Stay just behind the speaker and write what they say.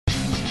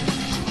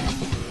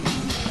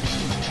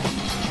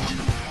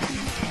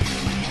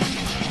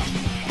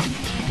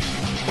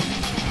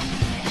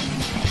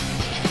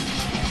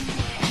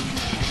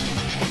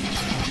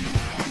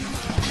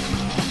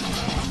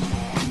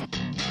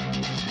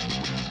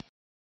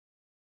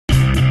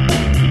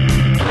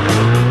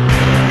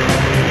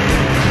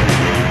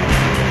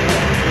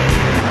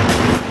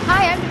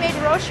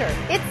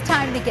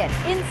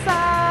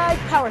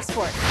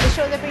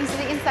these are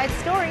the inside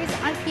stories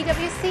on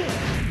PWC.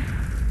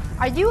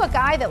 Are you a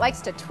guy that likes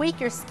to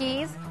tweak your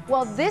skis?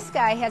 Well, this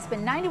guy has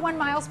been 91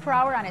 miles per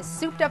hour on his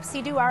souped-up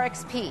Sea-Doo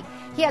RXP.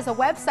 He has a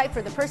website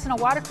for the personal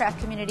watercraft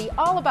community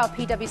all about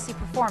PWC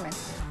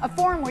performance, a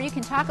forum where you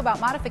can talk about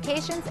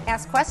modifications,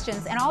 ask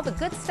questions, and all the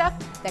good stuff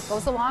that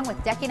goes along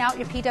with decking out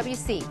your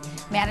PWC.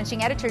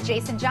 Managing Editor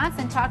Jason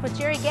Johnson talked with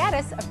Jerry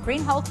Gaddis of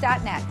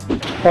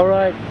greenhulk.net. All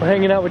right, we're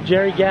hanging out with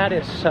Jerry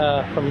Gaddis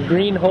from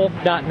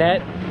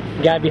greenhulk.net.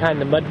 Guy behind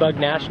the Mudbug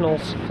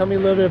Nationals. Tell me a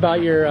little bit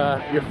about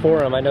your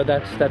forum. I know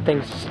that thing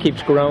just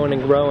keeps growing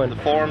and growing. The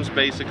forum's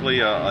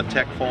basically a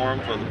tech forum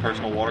for the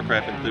personal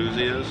watercraft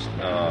enthusiast.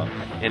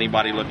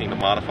 Anybody looking to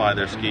modify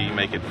their ski,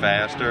 make it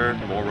faster,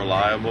 more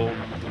reliable,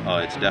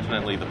 it's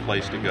definitely the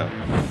place to go.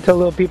 Tell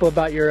little people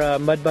about your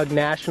Mudbug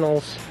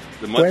Nationals,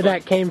 where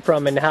that came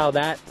from and how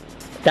that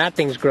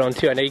thing's grown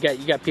too. I know you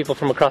got people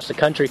from across the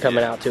country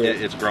coming out to it.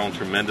 It's grown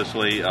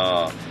tremendously.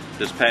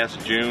 This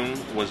past June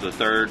was the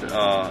third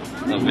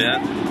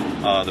event.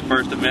 The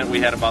first event we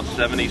had about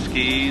 70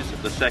 skis.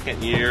 The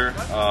second year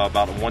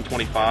about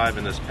 125,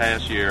 and this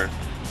past year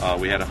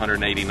we had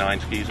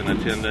 189 skis in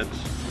attendance.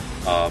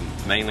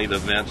 Mainly the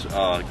events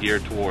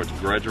geared towards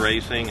grudge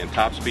racing and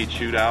top speed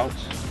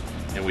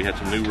shootouts. And we had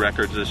some new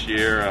records this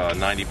year,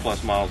 90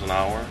 plus miles an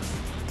hour,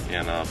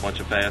 and a bunch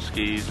of fast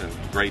skis, and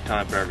great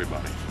time for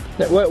everybody.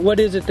 What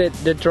is it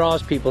that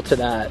draws people to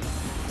that?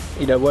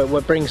 You know,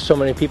 what brings so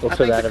many people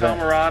to that event?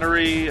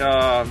 Camaraderie,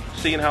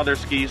 seeing how their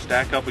skis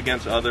stack up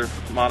against other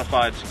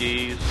modified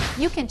skis.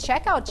 You can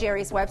check out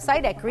Jerry's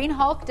website at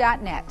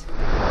greenhulk.net.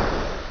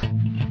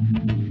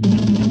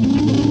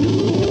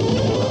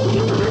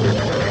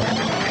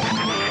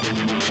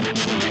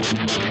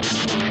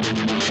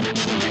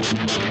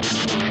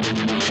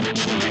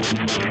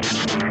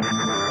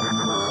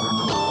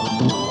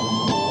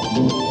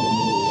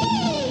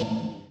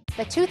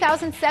 The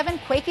 2007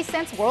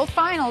 quakysense World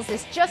Finals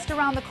is just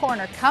around the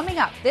corner, coming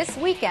up this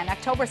weekend,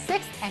 October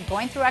 6th and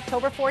going through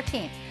October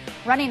 14th.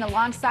 Running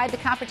alongside the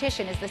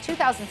competition is the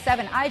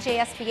 2007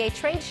 IJSBA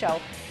Trade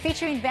Show,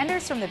 featuring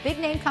vendors from the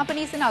big-name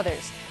companies and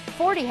others.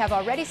 40 have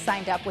already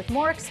signed up, with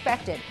more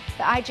expected.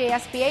 The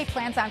IJSBA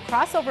plans on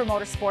crossover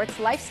motorsports,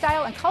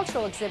 lifestyle, and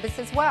cultural exhibits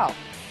as well.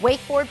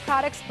 Wakeboard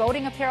products,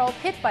 boating apparel,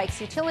 pit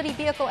bikes, utility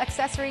vehicle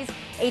accessories,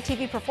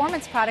 ATV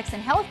performance products,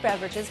 and health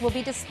beverages will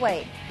be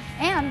displayed.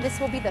 And this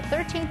will be the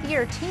 13th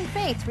year Team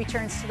Faith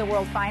returns to the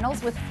World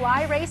Finals with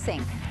Fly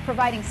Racing,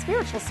 providing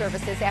spiritual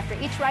services after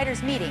each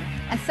rider's meeting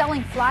and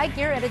selling fly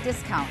gear at a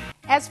discount.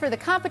 As for the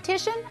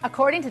competition,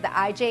 according to the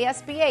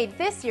IJSBA,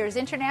 this year's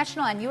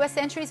international and U.S.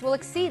 entries will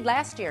exceed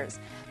last year's.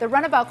 The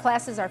runabout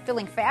classes are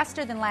filling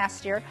faster than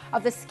last year.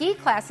 Of the ski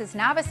classes,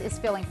 novice is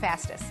filling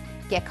fastest.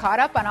 Get caught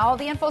up on all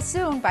the info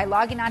soon by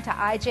logging on to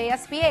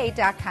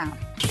IJSBA.com.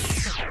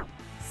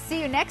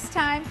 See you next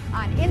time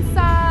on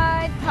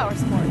Inside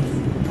Powersports.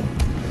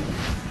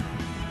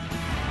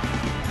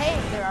 Hey,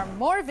 there are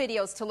more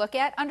videos to look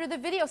at under the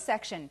video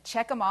section.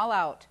 Check them all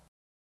out.